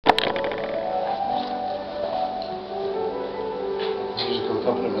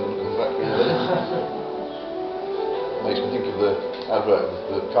accompaniment comes back for you. Makes me think of the advert,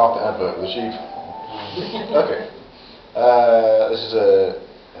 the carpet advert with the sheep. Okay. This is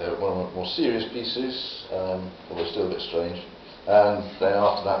one of my more serious pieces, although still a bit strange. And then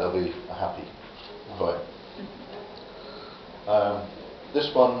after that there'll be a happy poem. This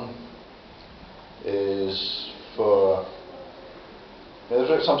one is for...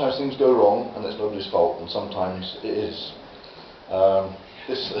 sometimes things go wrong and it's nobody's fault, and sometimes it is.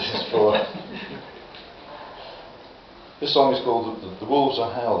 This is for... This song is called The Wolves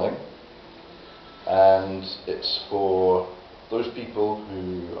Are Howling, and it's for those people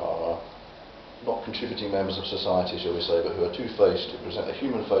who are not contributing members of society, shall we say, but who are two-faced, who present a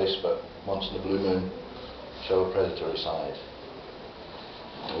human face, but once in a blue moon show a predatory side.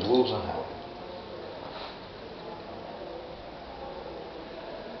 The wolves are howling.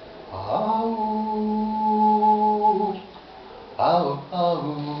 Ow, ow, ow,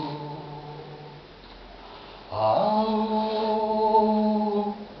 ow,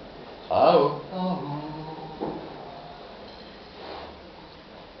 ow, ow.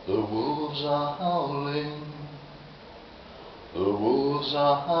 The wolves are howling. The wolves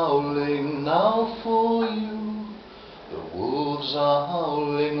are howling now for you. The wolves are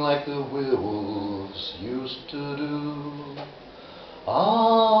howling like the werewolves used to do.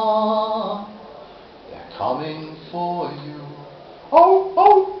 Ah, they're coming for you. Oh,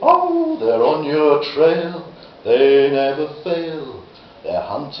 oh, oh, they're on your trail. They never fail. They're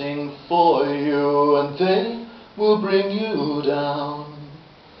hunting for you, and they will bring you down.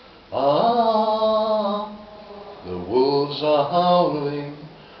 Ah, the wolves are howling.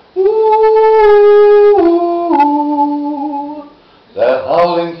 Ooh, they're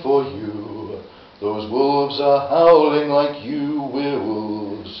howling for you. Those wolves are howling like you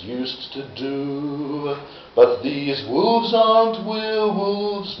werewolves used to do. But these wolves aren't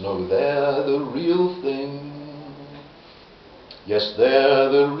werewolves, no, they're the real thing. Yes, they're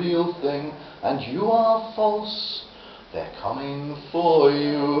the real thing, and you are false. They're coming for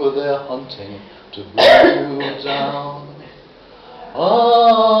you, they're hunting to bring you down. Ah,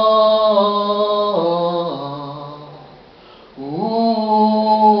 ooh,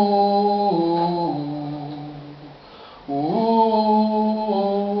 ooh,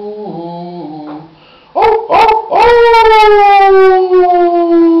 oh, oh, oh.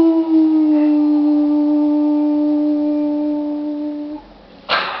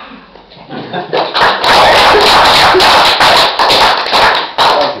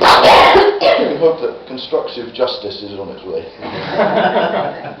 We hope that constructive justice is on its way.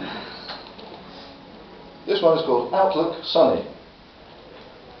 This one is called Outlook Sunny.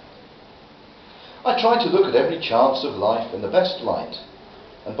 I try to look at every chance of life in the best light,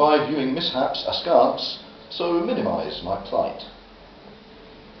 and by viewing mishaps askance, so minimise my plight.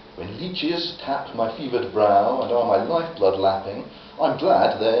 When leeches tap my fevered brow and are my lifeblood lapping, I'm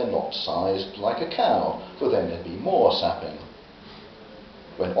glad they're not sized like a cow, for then there'd be more sapping.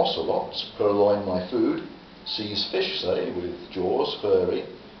 When ocelots purloin my food, seize fish, say, with jaws furry,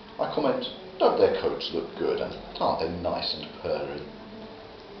 I comment, don't their coats look good, and aren't they nice and purry?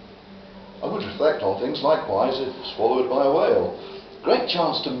 I would reflect on things likewise if swallowed by a whale. Great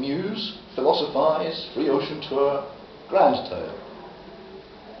chance to muse, philosophise, free ocean tour, grand tale.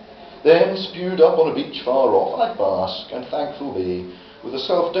 Then, spewed up on a beach far off, I'd bask and thankful be, with a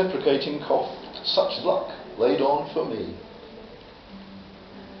self-deprecating cough, such luck laid on for me.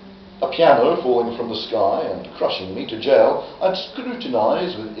 A piano falling from the sky and crushing me to gel, I'd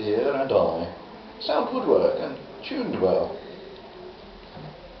scrutinise with ear and eye, sound woodwork and tuned well.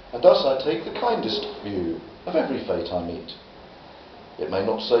 And thus I take the kindest view of every fate I meet. It may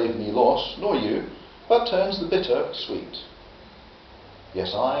not save me loss, nor you, but turns the bitter sweet.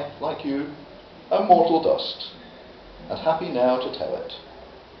 Yes, I, like you, am mortal dust, and happy now to tell it.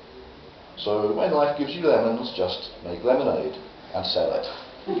 So when life gives you lemons, just make lemonade and sell it.